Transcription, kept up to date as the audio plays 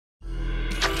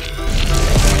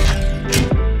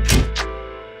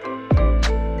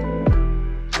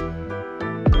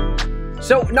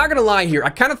So, not gonna lie here, I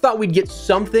kind of thought we'd get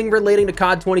something relating to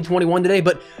COD 2021 today,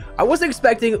 but I wasn't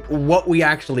expecting what we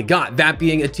actually got, that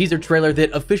being a teaser trailer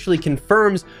that officially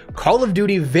confirms Call of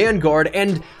Duty Vanguard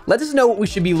and lets us know what we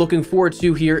should be looking forward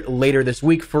to here later this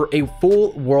week for a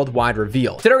full worldwide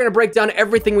reveal. Today, we're gonna break down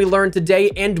everything we learned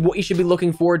today and what you should be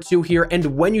looking forward to here and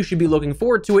when you should be looking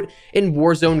forward to it in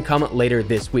Warzone come later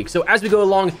this week. So, as we go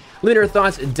along, leave your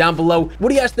thoughts down below. What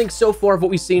do you guys think so far of what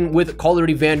we've seen with Call of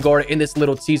Duty Vanguard in this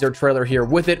little teaser trailer here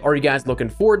with it? Are you guys looking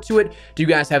forward to it? Do you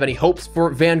guys have any hopes for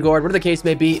Vanguard? Whatever the case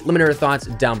may be, let me know your thoughts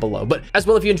down below. But as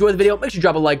well, if you enjoyed the video, make sure you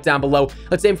drop a like down below.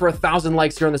 Let's aim for 1,000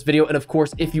 likes here on this video. And of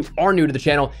course, if you are new to the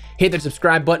channel, hit that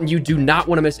subscribe button. You do not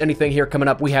want to miss anything here coming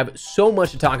up. We have so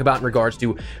much to talk about in regards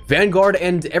to Vanguard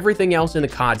and everything else in the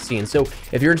COD scene. So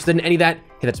if you're interested in any of that,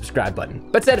 hit that subscribe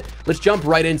button. That said, let's jump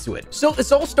right into it. So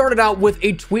this all started out with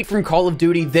a tweet from Call of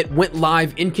Duty that went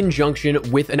live in conjunction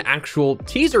with an actual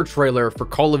teaser trailer for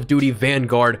Call of Duty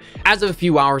Vanguard as of a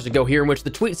few hours ago here, in which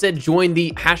the tweet said, join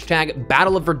the hashtag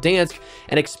Battle of Verdansk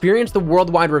and experience the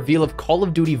worldwide reveal of Call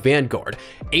of Duty Vanguard,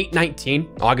 8/19,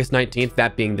 August 19th,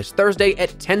 that being this Thursday at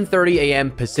 10:30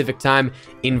 a.m. Pacific time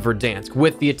in Verdansk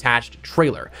with the attached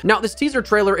trailer. Now, this teaser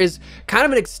trailer is kind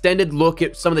of an extended look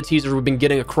at some of the teasers we've been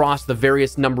getting across the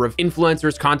various number of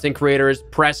influencers, content creators,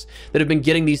 press that have been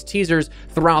getting these teasers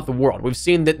throughout the world. We've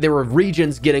seen that there were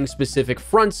regions getting specific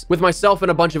fronts, with myself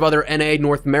and a bunch of other NA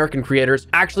North American creators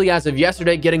actually as of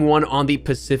yesterday getting one on the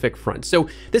Pacific front. So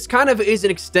this kind of is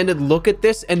an extended look at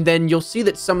this, and then you'll see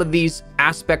that some of these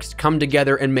aspects come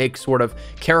together and make sort of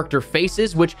character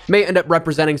faces, which may end up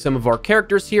representing some of our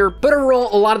characters here. But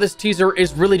overall, a lot of this teaser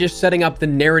is really just setting up the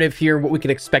narrative here, what we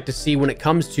can expect to see when it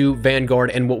comes to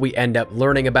Vanguard and what we end up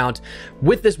learning about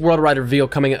with this worldwide reveal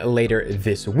coming later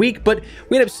this week. But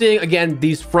we end up seeing, again,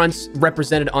 these fronts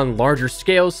represented on larger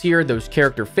scales here, those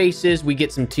character faces. We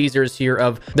get some teasers here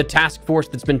of the task force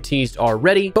that's been teased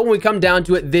already. But when we come down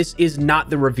to it, this is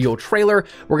not the reveal trailer.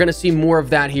 We're going to see more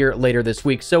of that here later this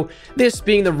week. So this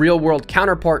being the real world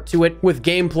counterpart to it, with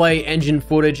gameplay, engine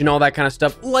footage, and all that kind of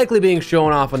stuff likely being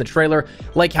shown off on the trailer,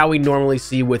 like how we normally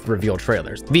see with reveal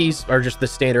trailers. These are just the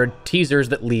standard teasers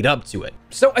that lead up to it.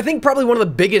 So I think probably one of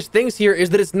the biggest things here is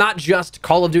that it's not just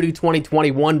Call of Duty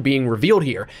 2021 being revealed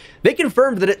here. They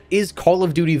confirmed that it is Call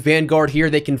of Duty Vanguard here.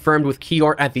 They confirmed with key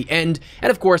art at the end.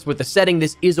 And of course, with the setting,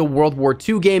 this is a World War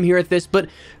II game here at this, but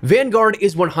Vanguard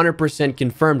is 100%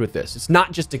 confirmed with this. It's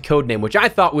not just a code name, which I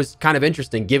thought was kind of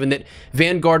interesting, given that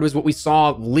Vanguard was what we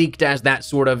saw leaked as that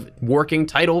sort of working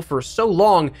title for so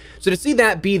long. So to see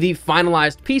that be the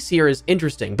finalized piece here is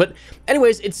interesting. But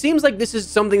anyways, it seems like this is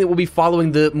something that will be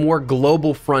following the more global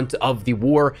front of the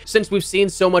war, since we've seen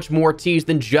so much more teased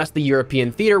than just the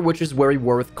European theater, which is where we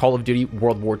were with Call of Duty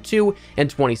World War II in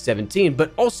 2017.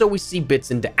 But also we see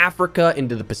bits into Africa,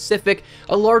 into the Pacific,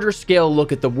 a larger scale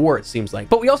look at the war, it seems like.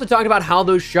 But we also talked about how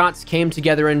those shots came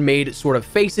together and made sort of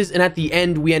faces, and at the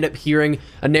end we end up hearing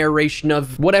a narration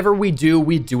of whatever we do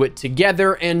it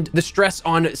together, and the stress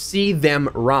on see them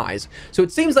rise. So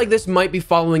it seems like this might be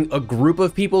following a group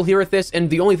of people here at this, and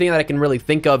the only thing that I can really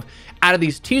think of out of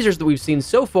these teasers that we've seen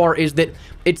so far is that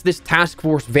it's this task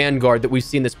force Vanguard that we've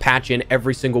seen this patch in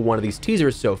every single one of these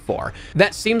teasers so far.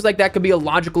 That seems like that could be a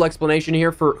logical explanation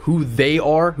here for who they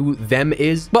are, who them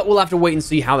is, but we'll have to wait and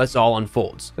see how this all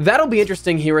unfolds. That'll be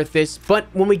interesting here at this, but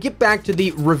when we get back to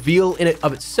the reveal in it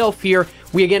of itself here,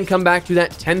 we again come back to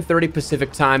that 10:30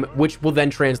 Pacific time, which will then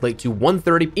translate to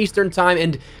 1:30 Eastern time,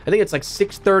 and I think it's like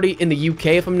 6:30 in the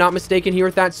UK if I'm not mistaken here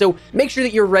with that. So make sure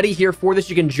that you're ready here for this.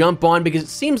 You can jump on, because it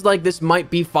seems like this might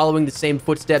be following the same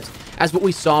footsteps as what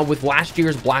we saw with last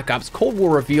year's Black Ops Cold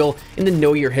War reveal in the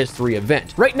Know Your History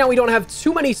event. Right now, we don't have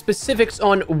too many specifics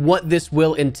on what this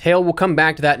will entail. We'll come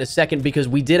back to that in a second, because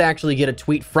we did actually get a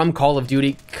tweet from Call of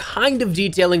Duty kind of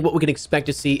detailing what we can expect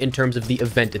to see in terms of the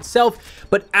event itself.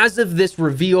 But as of this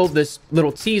reveal, this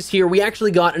little tease here, we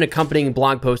actually got an accompanying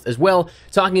blog post as well,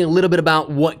 talking a little bit about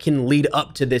what can lead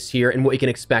up to this here and what you can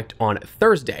expect on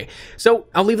Thursday. So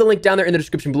I'll leave the link down there in the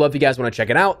description below if you guys want to check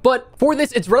it out. But for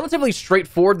this, it's relatively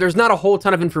straightforward. There's not a whole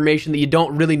ton of information that you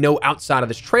don't really know outside of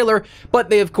this trailer, but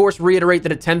they of course reiterate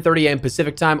that at 10:30 a.m.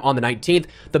 Pacific time on the 19th,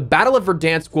 the Battle of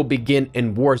Verdansk will begin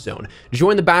in Warzone.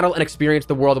 Join the battle and experience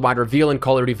the worldwide reveal in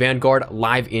Call of Duty Vanguard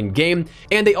live in game.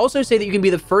 And they also say that you can be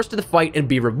the first to the fight and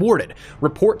be rewarded.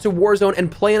 report to Warzone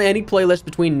and play on any playlist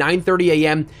between 9:30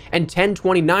 a.m. and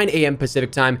 10:29 a.m.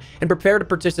 Pacific time, and prepare to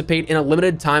participate in a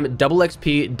limited time double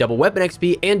XP, double weapon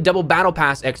XP, and double battle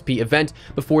pass XP event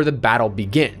before the battle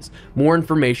begins. More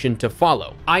information to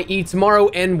follow. i.e. tomorrow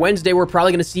and Wednesday, we're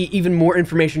probably going to see even more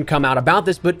information come out about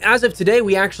this, but as of today,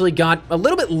 we actually got a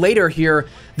little bit later here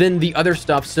than the other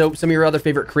stuff, so some of your other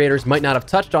favorite creators might not have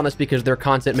touched on this because their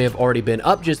content may have already been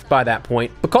up just by that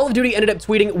point. But Call of Duty ended up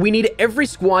tweeting, "We need every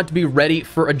squad to be ready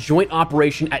for a joint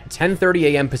operation at 10:30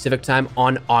 a.m. Pacific time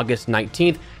on August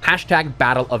 19th, hashtag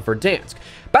Battle of Verdansk."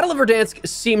 Battle of Verdansk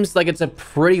seems like it's a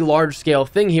pretty large-scale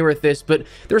thing here with this, but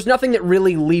there's nothing that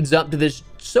really leads up to this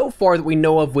so far that we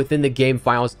know of within the game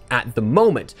files at the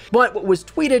moment. But what was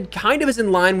tweeted kind of is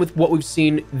in line with what we've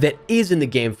seen that is in the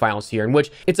game files here, in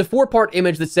which it's a 4-part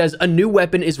image that says a new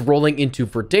weapon is rolling into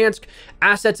Verdansk.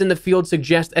 Assets in the field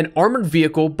suggest an armored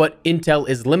vehicle, but intel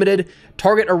is limited.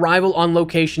 Target arrival on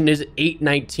location is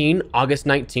 8:19, August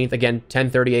 19th, again,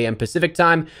 10:30 a.m. Pacific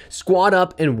time. Squad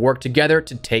up and work together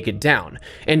to take it down.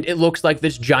 And it looks like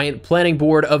this giant planning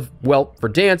board of, well,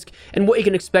 Verdansk and what you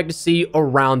can expect to see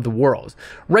around the world.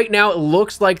 Right now, it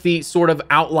looks like the sort of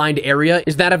outlined area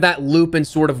is that of that loop in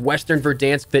sort of western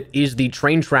Verdansk that is the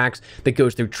train tracks that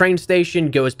goes through train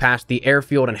station, goes past the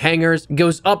airfield and hangars,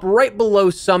 goes up right below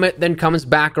Summit, then comes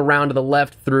back around to the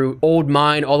left through Old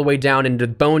Mine all the way down into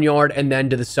Boneyard and then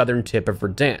to the southern tip of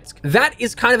Verdansk. That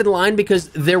is kind of in line because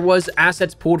there was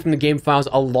assets pulled from the game files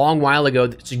a long while ago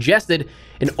that suggested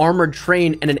an armored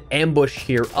train and an ambush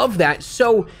here of that,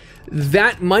 so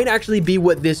that might actually be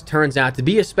what this turns out to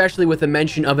be, especially with the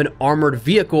mention of an armored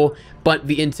vehicle, but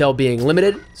the intel being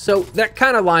limited. So that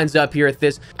kind of lines up here at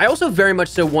this. I also very much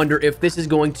so wonder if this is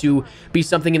going to be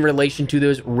something in relation to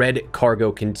those red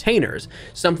cargo containers,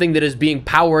 something that is being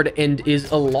powered and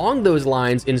is along those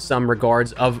lines in some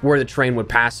regards of where the train would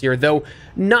pass here, though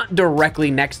not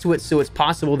directly next to it, so it's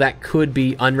possible that could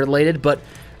be unrelated, but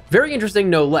very interesting,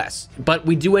 no less. But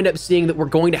we do end up seeing that we're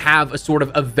going to have a sort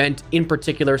of event in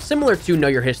particular, similar to Know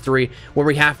Your History, where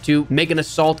we have to make an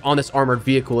assault on this armored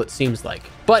vehicle, it seems like.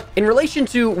 But in relation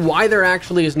to why there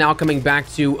actually is now coming back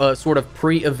to a sort of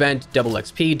pre-event double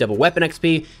XP, double weapon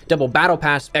XP, double battle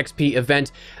pass XP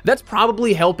event, that's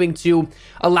probably helping to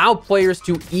allow players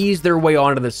to ease their way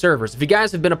onto the servers. If you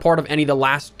guys have been a part of any of the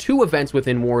last 2 events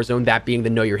within Warzone, that being the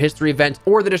Know Your History event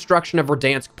or the Destruction of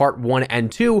Verdansk Part 1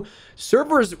 and 2,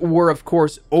 servers were, of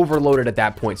course, overloaded at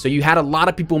that point. So you had a lot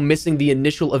of people missing the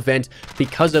initial event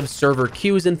because of server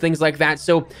queues and things like that.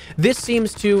 So this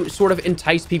seems to sort of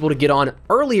entice people to get on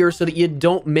earlier so that you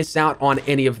don't miss out on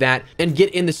any of that and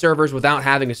get in the servers without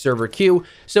having a server queue.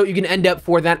 So you can end up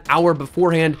for that hour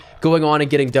beforehand going on and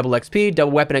getting double XP,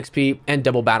 double weapon XP, and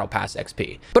double battle pass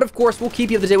XP. But of course, we'll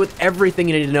keep you up to date with everything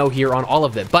you need to know here on all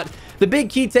of it. But the big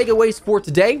key takeaways for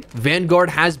today,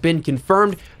 Vanguard has been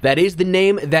confirmed. That is the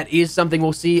name. That is something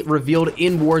we'll see revealed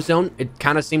in Warzone. It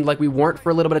kind of seemed like we weren't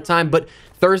for a little bit of time, but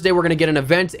Thursday we're going to get an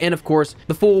event and, of course,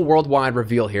 the full worldwide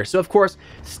reveal here. So, of course,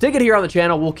 stick it here on the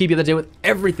channel. We'll keep you up to date with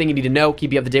everything you need to know,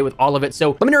 keep you up to date with all of it.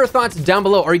 So let me know your thoughts down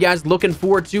below. Are you guys looking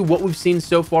forward to what we've seen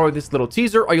so far with this little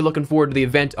teaser? Are you looking forward to the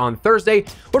event on Thursday?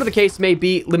 Whatever the case may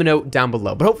be, let me know down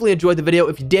below. But hopefully you enjoyed the video.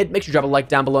 If you did, make sure to drop a like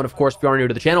down below. And, of course, if you are new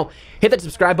to the channel, hit that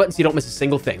subscribe button so you don't miss a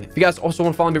single thing. If you guys also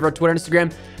want to follow me over on Twitter and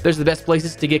Instagram, those are the best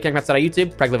places to get connected outside of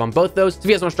YouTube. Probably live on both those. So if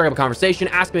you guys want to strike up a conversation,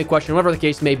 ask me a question, whatever the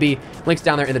case may be, links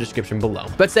down there in the description below.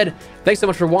 That said, thanks so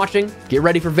much for watching. Get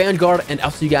ready for Vanguard, and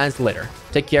I'll see you guys later.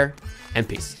 Take care, and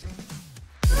peace.